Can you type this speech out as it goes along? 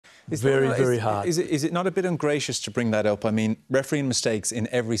Very hard. Is it not a bit ungracious to bring that up? I mean, refereeing mistakes in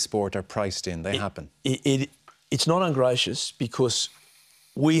every sport are priced in. They happen. It's not ungracious because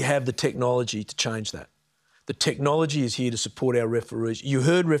we have the technology to change that. The technology is here to support our referees. You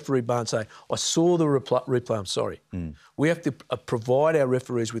heard referee Barnes say, I saw the replay, I'm sorry. We have to provide our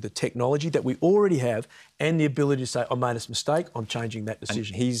referees with the technology that we already have and the ability to say, I made a mistake, I'm changing that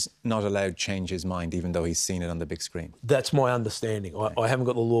decision. And he's not allowed to change his mind even though he's seen it on the big screen. That's my understanding. I haven't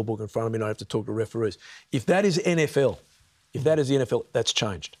got the law book in front of me and I have to talk to referees. If that is NFL, that's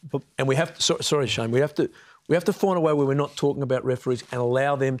changed. And we have to, sorry Shane, we have to find a way where we're not talking about referees and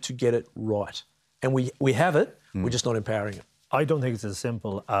allow them to get it right. And we have it, we're just not empowering it. I don't think it's as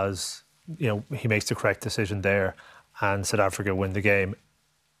simple as, he makes the correct decision there and South Africa win the game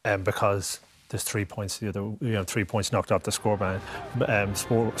because there's 3 points the other, 3 points knocked off the scoreboard.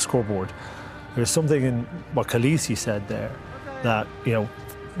 There's something in what Khaleesi said there that,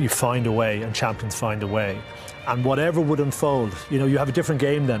 you find a way and champions find a way. And whatever would unfold, you have a different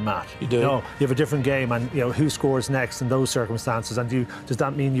game then, Matt. You do. You have a different game and, who scores next in those circumstances and does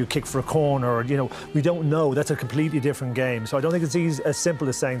that mean you kick for a corner or, we don't know. That's a completely different game. So I don't think it's as simple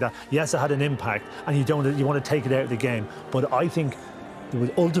as saying that, yes, it had an impact and you want to take it out of the game. But I think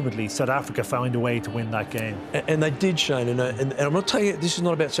ultimately South Africa found a way to win that game. And they did, Shane. And I'm not telling you, this is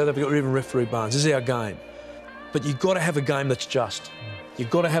not about South Africa or even referee Barnes. This is our game. But you've got to have a game that's just. You've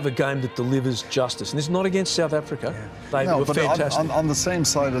got to have a game that delivers justice. And this is not against South Africa. They were fantastic. On the same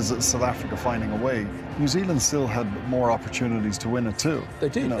side as South Africa finding a way, New Zealand still had more opportunities to win it too. They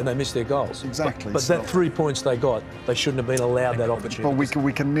did, and they missed their goals. Exactly. But that 3 points they got, they shouldn't have been allowed that opportunity. But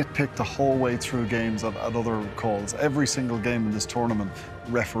we can nitpick the whole way through games at other calls. Every single game in this tournament,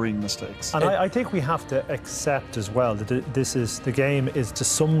 refereeing mistakes. And I think we have to accept as well that the game is to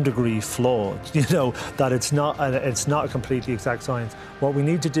some degree flawed. That it's not a completely exact science. What we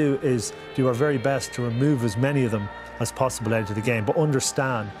need to do is do our very best to remove as many of them as possible out of the game, but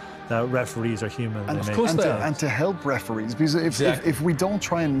understand that referees are human. And of course and to help referees, because if we don't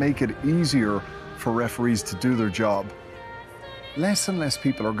try and make it easier for referees to do their job, less and less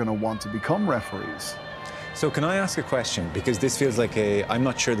people are going to want to become referees. So can I ask a question? Because this feels like I'm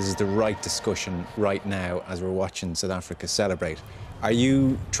not sure this is the right discussion right now as we're watching South Africa celebrate. Are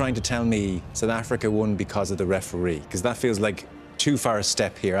you trying to tell me South Africa won because of the referee? Because that feels like too far a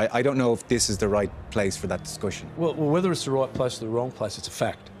step here. I don't know if this is the right place for that discussion. Well, whether it's the right place or the wrong place, it's a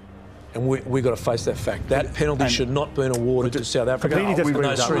fact. And we've got to face that fact. That penalty should not have been awarded to South Africa. We've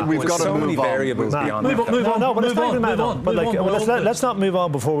got so many variables beyond that. Move on. But let's not move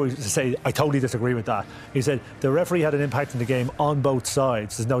on before we say, I totally disagree with that. He said the referee had an impact in the game on both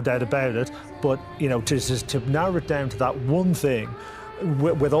sides. There's no doubt about it. But, to narrow it down to that one thing,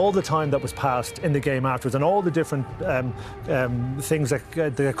 with all the time that was passed in the game afterwards and all the different things that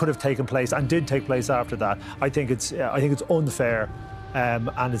could have taken place and did take place after that, I think it's unfair.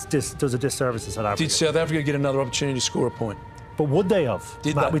 And it does a disservice to South Africa. Did South Africa get another opportunity to score a point? But would they have?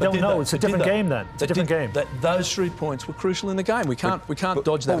 We don't know. It's a different game then. It's a different game. Those 3 points were crucial in the game. We can't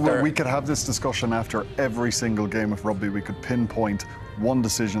dodge that. We could have this discussion after every single game of rugby. We could pinpoint one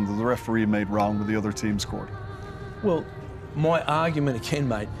decision that the referee made wrong that the other team scored. Well, my argument again,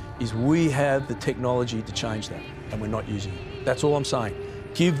 mate, is we have the technology to change that and we're not using it. That's all I'm saying.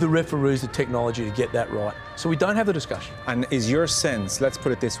 Give the referees the technology to get that right so we don't have the discussion. And is your sense, let's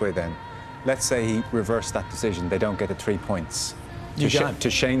put it this way then, let's say he reversed that decision, they don't get the 3 points. To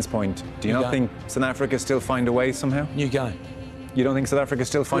Shane's point, do you not think South Africa still find a way somehow? New game. You don't think South Africa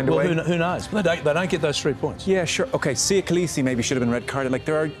still find a way? Well, who knows? They don't get those 3 points. Yeah, sure. OK, Sia Khaleesi maybe should have been red carded. Like,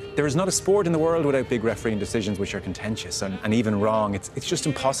 there is not a sport in the world without big refereeing decisions which are contentious and even wrong. It's just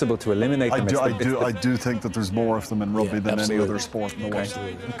impossible to eliminate them. I do think that there's more of them in rugby than any other sport in the world.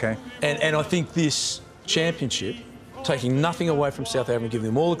 OK. And I think this championship, taking nothing away from South Africa, giving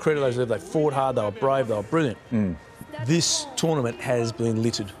them all the credit they deserve, they fought hard, they were brave, they were brilliant. This tournament has been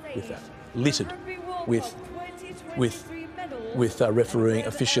littered with that. Littered with refereeing,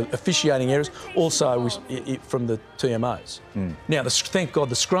 officiating errors, also from the TMOs. Now, thank God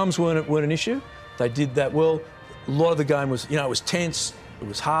the scrums weren't an issue. They did that well. A lot of the game was, it was tense, it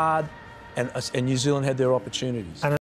was hard, and New Zealand had their opportunities.